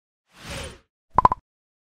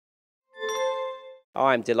Oh,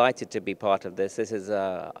 I'm delighted to be part of this.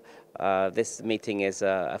 This meeting is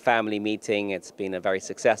a family meeting. It's been a very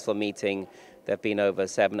successful meeting. There have been over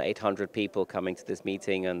 800 people coming to this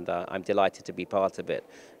meeting, and I'm delighted to be part of it.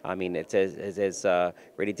 I mean, it is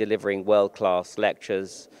really delivering world-class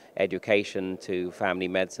lectures, education to family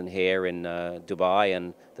medicine here in Dubai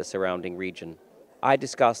and the surrounding region. I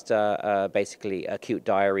discussed basically acute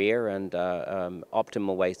diarrhea and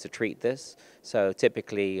optimal ways to treat this. So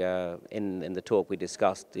typically in the talk we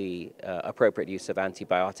discussed the appropriate use of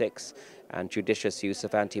antibiotics and judicious use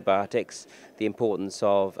of antibiotics, the importance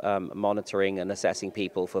of monitoring and assessing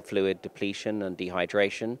people for fluid depletion and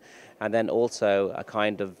dehydration, and then also a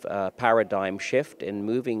kind of paradigm shift in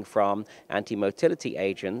moving from anti-motility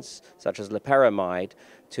agents such as loperamide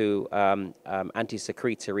to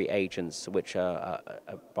anti-secretory agents, which are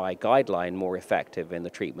by guideline more effective in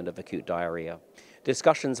the treatment of acute diarrhea.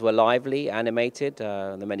 Discussions were lively, animated,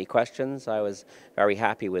 there were many questions. I was very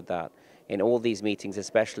happy with that. In all these meetings,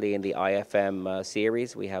 especially in the IFM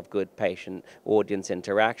series, we have good patient audience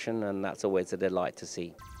interaction, and that's always a delight to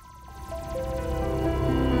see.